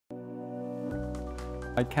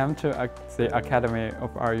I came to the Academy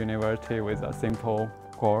of our university with a simple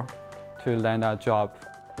goal to land a job.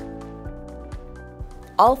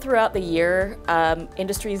 All throughout the year,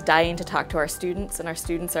 industry is dying to talk to our students, and our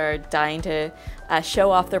students are dying to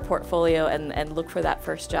show off their portfolio and look for that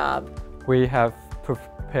first job. We have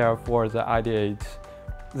prepared for the Ideate.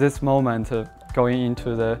 This moment going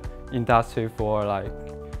into the industry for like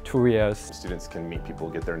 2 years. Students can meet people,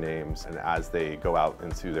 get their names, and as they go out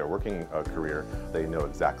into their working career, they know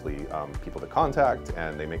exactly people to contact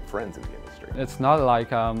and they make friends in the industry. It's not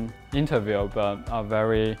like interview, but a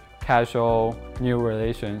very casual new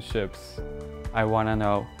relationships. I want to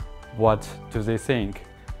know what do they think.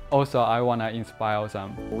 Also, I want to inspire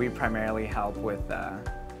them. We primarily help with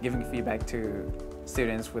giving feedback to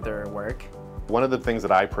students with their work. One of the things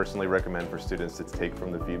that I personally recommend for students to take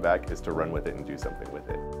from the feedback is to run with it and do something with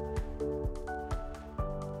it.